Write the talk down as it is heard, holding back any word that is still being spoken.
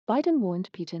Biden warned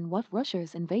Putin what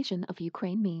Russia's invasion of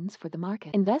Ukraine means for the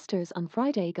market. Investors on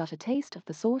Friday got a taste of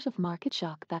the sort of market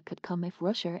shock that could come if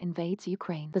Russia invades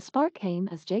Ukraine. The spark came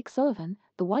as Jake Sullivan,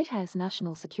 the White House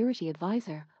National Security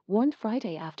Advisor, warned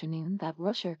Friday afternoon that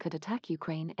Russia could attack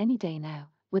Ukraine any day now,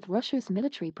 with Russia's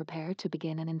military prepared to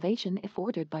begin an invasion if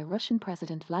ordered by Russian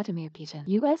President Vladimir Putin.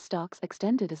 U.S. stocks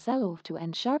extended a sell-off to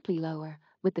end sharply lower,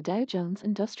 with the Dow Jones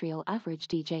Industrial Average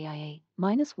DJIA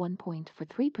minus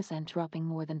 1.43% dropping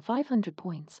more than 500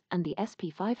 points, and the SP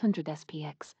 500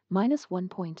 SPX minus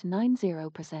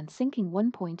 1.90% sinking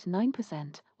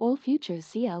 1.9%. All futures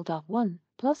CL.1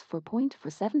 plus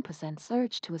 4.47%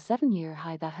 surged to a 7-year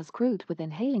high that has crude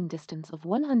within hailing distance of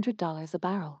 $100 a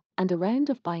barrel, and a round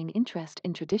of buying interest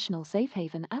in traditional safe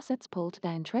haven assets pulled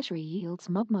down Treasury yields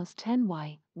almost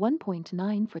 10y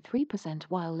 1.943%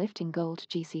 while lifting gold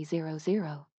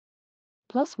GC00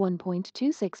 plus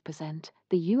 1.26%,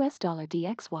 the US dollar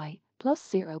DXY plus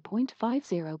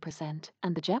 0.50%,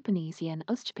 and the Japanese yen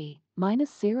USJPY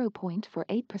minus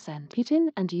 0.48%. Putin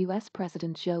and U.S.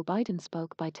 President Joe Biden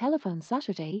spoke by telephone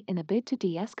Saturday in a bid to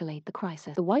de-escalate the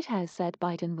crisis. The White House said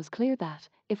Biden was clear that,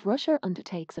 if Russia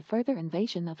undertakes a further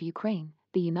invasion of Ukraine,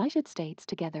 the United States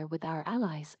together with our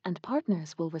allies and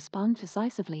partners will respond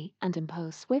decisively and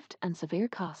impose swift and severe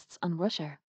costs on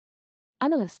Russia.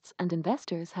 Analysts and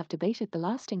investors have debated the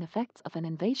lasting effects of an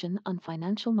invasion on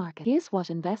financial markets. Here's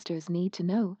what investors need to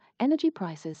know. Energy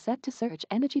prices set to surge.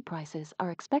 Energy prices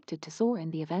are expected to soar in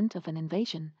the event of an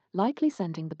invasion, likely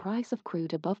sending the price of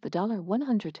crude above the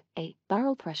 $100 a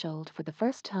barrel threshold for the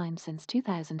first time since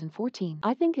 2014.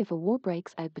 I think if a war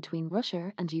breaks out between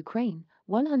Russia and Ukraine,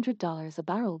 $100 a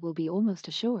barrel will be almost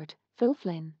assured, Phil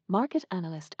Flynn, market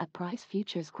analyst at Price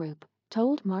Futures Group,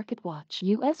 told MarketWatch.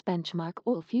 U.S. benchmark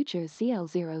oil futures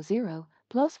CL00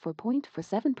 plus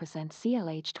 4.47%,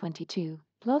 CLH22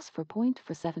 plus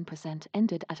 4.47%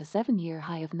 ended at a 7-year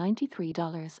high of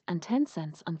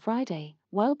 $93.10 on Friday,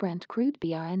 while Brent crude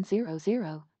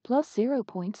BRN00 plus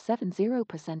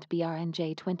 0.70%,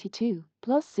 BRNJ22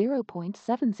 plus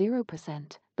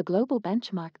 0.70%. The global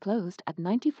benchmark closed at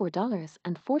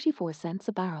 $94.44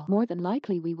 a barrel. More than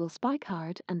likely we will spike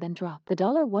hard and then drop. The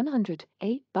 $100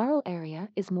 a barrel area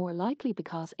is more likely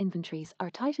because inventories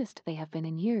are tightest they have been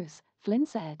in years, Flynn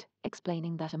said,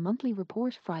 explaining that a monthly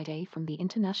report Friday from the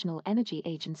International Energy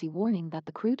Agency warning that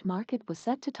the crude market was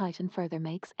set to tighten further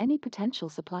makes any potential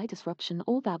supply disruption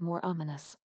all that more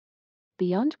ominous.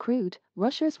 Beyond crude,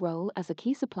 Russia's role as a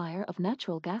key supplier of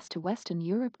natural gas to Western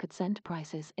Europe could send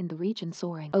prices in the region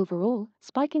soaring. Overall,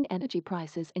 spiking energy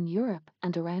prices in Europe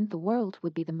and around the world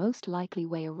would be the most likely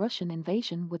way a Russian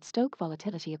invasion would stoke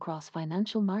volatility across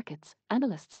financial markets,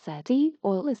 analysts said.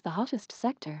 Oil is the hottest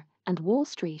sector, and Wall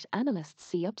Street analysts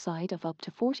see upside of up to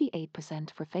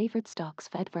 48% for favored stocks.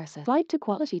 Fed versus flight to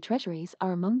quality treasuries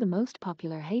are among the most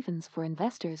popular havens for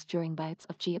investors during bouts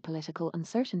of geopolitical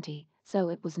uncertainty, so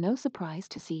it was no surprise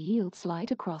to see yields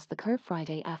slide across the curve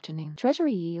Friday afternoon.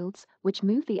 Treasury yields, which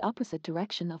move the opposite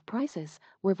direction of prices,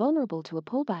 were vulnerable to a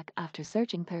pullback after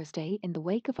surging Thursday in the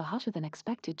wake of a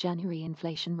hotter-than-expected January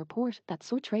inflation report that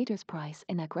saw traders price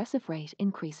in aggressive rate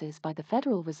increases by the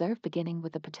Federal Reserve beginning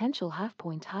with a potential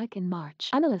half-point hike in March.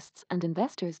 Analysts and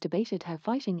investors debated how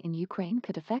fighting in Ukraine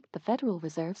could affect the Federal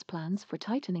Reserve's plans for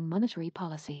tightening monetary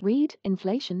policy. Read,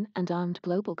 inflation and armed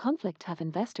global conflict have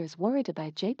investors worried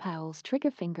about Jay Powell's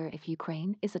trigger finger if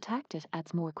Ukraine is attacked. It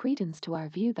adds more credence to our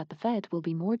view that the Fed will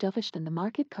be more dovish than the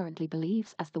market currently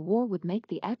believes, as the war would make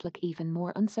the outlook even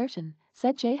more uncertain,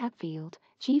 said Jay Hatfield,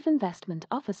 Chief Investment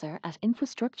Officer at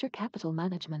Infrastructure Capital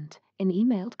Management, in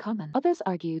emailed comment. Others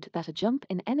argued that a jump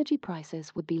in energy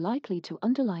prices would be likely to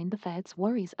underline the Fed's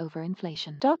worries over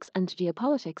inflation. Stocks and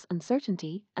geopolitics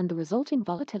uncertainty and the resulting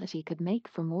volatility could make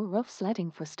for more rough sledding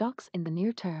for stocks in the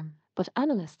near term, but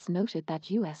analysts noted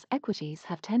that U.S. equities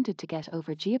have tended to get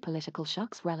over geopolitical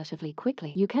shocks relatively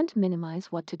quickly. You can't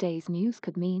minimize what today's news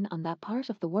could mean on that part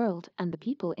of the world and the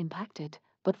people impacted,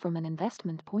 but from an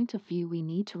investment point of view we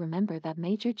need to remember that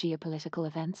major geopolitical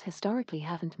events historically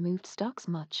haven't moved stocks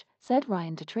much, said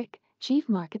Ryan Detrick, Chief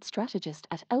Market Strategist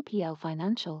at LPL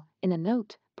Financial, in a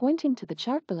note, pointing to the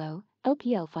chart below.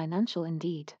 LPL Financial.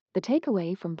 Indeed, the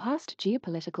takeaway from past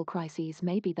geopolitical crises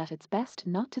may be that it's best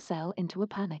not to sell into a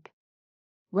panic,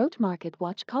 wrote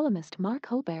MarketWatch columnist Mark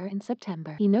Holber in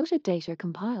September. He noted data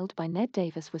compiled by Ned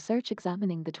Davis Research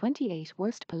examining the 28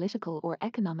 worst political or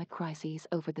economic crises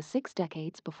over the 6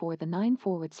 decades before the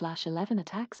 9/11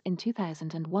 attacks in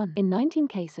 2001. In 19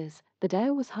 cases, the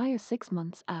Dow was higher 6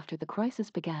 months after the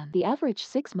crisis began. The average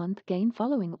 6-month gain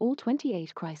following all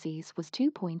 28 crises was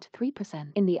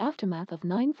 2.3%. In the aftermath of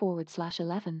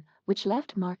 9/11, which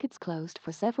left markets closed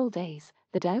for several days,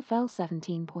 The Dow fell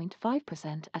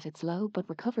 17.5% at its low but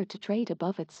recovered to trade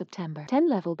above its September 10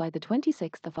 level by the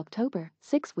 26th of October,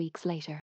 6 weeks later.